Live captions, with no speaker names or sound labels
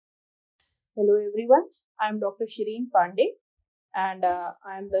Hello everyone, I am Dr. Shireen Pandey and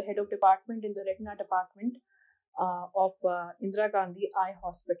I am the head of department in the retina department of Indira Gandhi Eye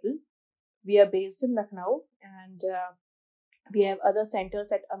Hospital. We are based in Lucknow and we have other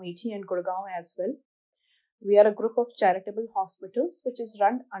centers at Amethi and Gurgaon as well. We are a group of charitable hospitals which is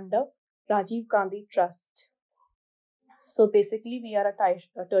run under Rajiv Gandhi Trust. So basically we are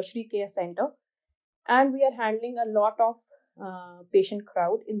a tertiary care center and we are handling a lot of patient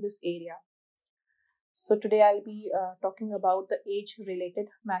crowd in this area. So today I'll be talking about the age-related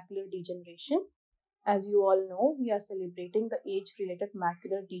macular degeneration. As you all know, we are celebrating the age-related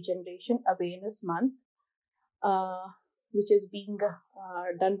macular degeneration awareness month, which is being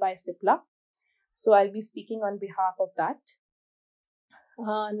done by CIPLA. So I'll be speaking on behalf of that.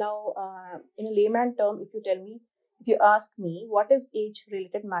 Now, in a layman term, if you ask me what is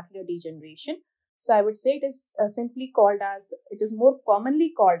age-related macular degeneration, so I would say it is it is more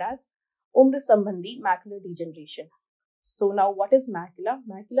commonly called as Umr Sambandhi macular degeneration. So now what is macula?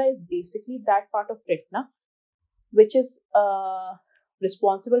 Macula is basically that part of retina which is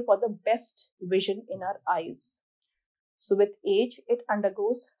responsible for the best vision in our eyes. So with age, it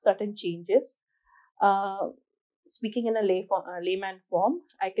undergoes certain changes. Speaking in a layman form,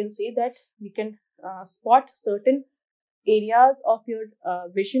 I can say that we can spot certain areas of your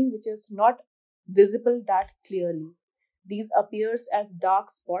vision which is not visible that clearly. These appears as dark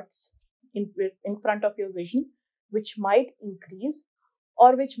spots in front of your vision, which might increase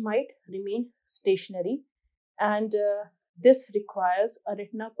or which might remain stationary, and this requires a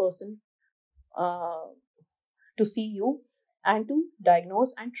retina person uh, to see you and to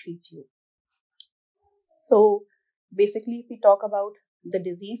diagnose and treat you. So basically, if we talk about the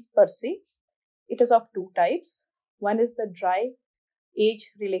disease per se, it is of two types. One is the dry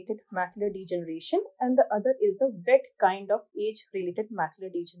age-related macular degeneration and the other is the wet kind of age-related macular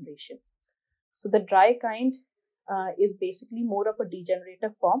degeneration. So the dry kind is basically more of a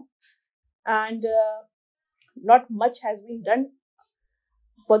degenerative form, and not much has been done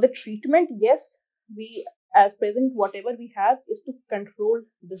for the treatment. Yes, we as present whatever we have is to control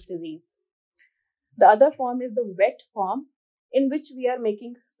this disease. The other form is the wet form, in which we are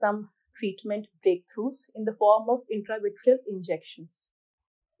making some treatment breakthroughs in the form of intravitreal injections.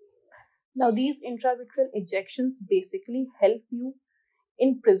 Now, these intravitreal injections basically help you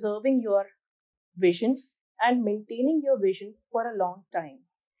in preserving your vision and maintaining your vision for a long time.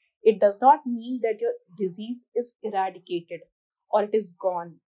 It does not mean that your disease is eradicated or it is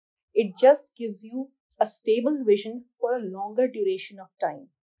gone. It just gives you a stable vision for a longer duration of time.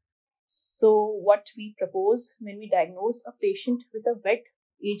 So, what we propose when we diagnose a patient with a wet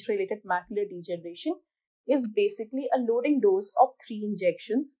age-related macular degeneration is basically a loading dose of 3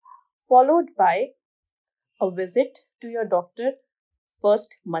 injections followed by a visit to your doctor,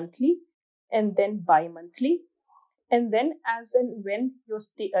 first monthly and then bi-monthly, and then as and when your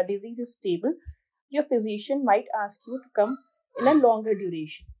disease is stable, your physician might ask you to come in a longer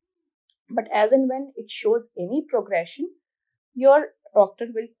duration. But as and when it shows any progression, your doctor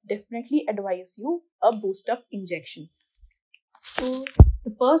will definitely advise you a boost up injection. So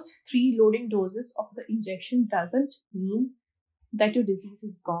the first 3 loading doses of the injection doesn't mean that your disease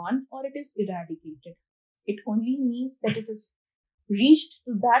is gone or it is eradicated. It only means that it is reached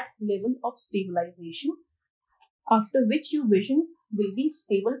to that level of stabilization, after which your vision will be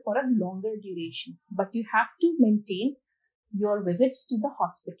stable for a longer duration. But you have to maintain your visits to the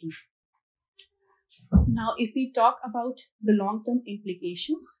hospital. Now, if we talk about the long-term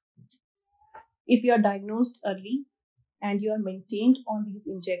implications, if you are diagnosed early and you are maintained on these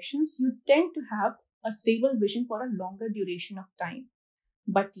injections, you tend to have a stable vision for a longer duration of time.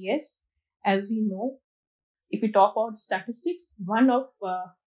 But yes, as we know, if we talk about statistics, one of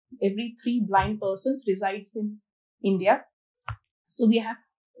every 3 blind persons resides in India. So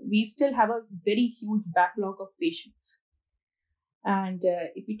we still have a very huge backlog of patients. And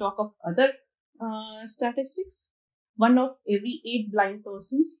if we talk of other statistics, one of every 8 blind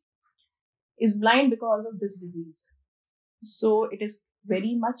persons is blind because of this disease. So it is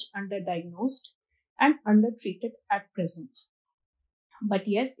very much underdiagnosed and undertreated at present. But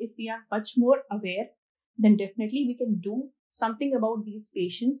yes, if we are much more aware, then definitely we can do something about these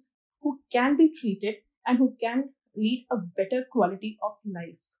patients who can be treated and who can lead a better quality of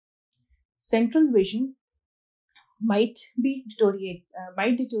life. Central vision might deteriorate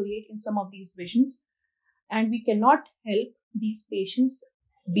in some of these visions, and we cannot help these patients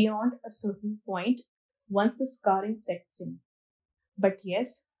beyond a certain point once the scarring sets in. But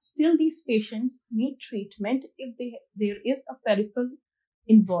yes, still these patients need treatment if there is a peripheral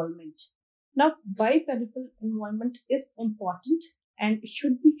involvement. Now, why peripheral involvement is important and it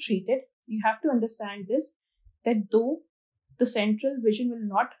should be treated You have to understand this, that though the central vision will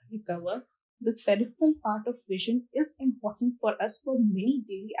not recover, the peripheral part of vision is important for us for many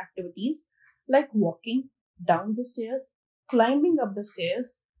daily activities like walking down the stairs, climbing up the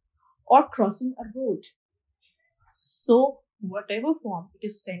stairs, or crossing a road. So, whatever form it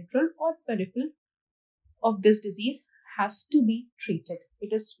is, central or peripheral, of this disease has to be treated.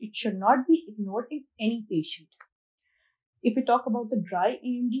 It should not be ignored in any patient. If we talk about the dry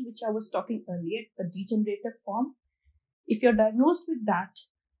AMD, which I was talking earlier, the degenerative form, if you're diagnosed with that,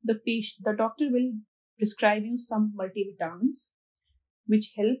 the doctor will prescribe you some multivitamins,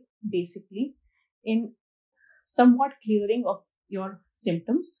 which help basically in somewhat clearing of your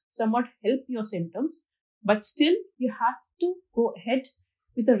symptoms, somewhat help your symptoms, but still you have to go ahead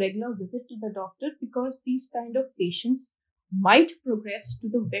with a regular visit to the doctor, because these kind of patients might progress to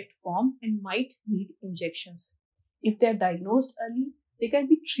the wet form and might need injections. If they're diagnosed early, they can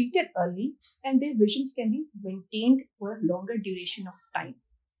be treated early and their visions can be maintained for a longer duration of time.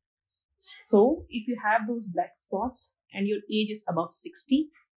 So if you have those black spots and your age is above 60,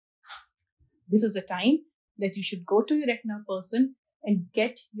 this is the time that you should go to your retina person and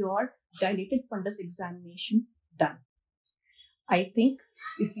get your dilated fundus examination done. I think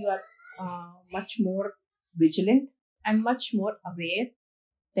if you are much more vigilant and much more aware,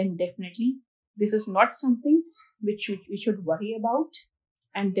 then definitely this is not something which we should worry about.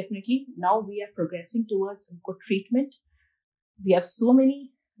 And definitely now we are progressing towards a good treatment. We have so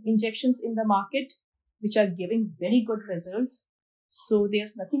many injections in the market which are giving very good results. So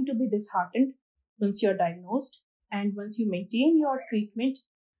there's nothing to be disheartened once you're diagnosed. And once you maintain your treatment,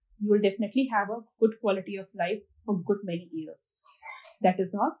 you will definitely have a good quality of life for good many years. That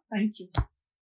is all. Thank you.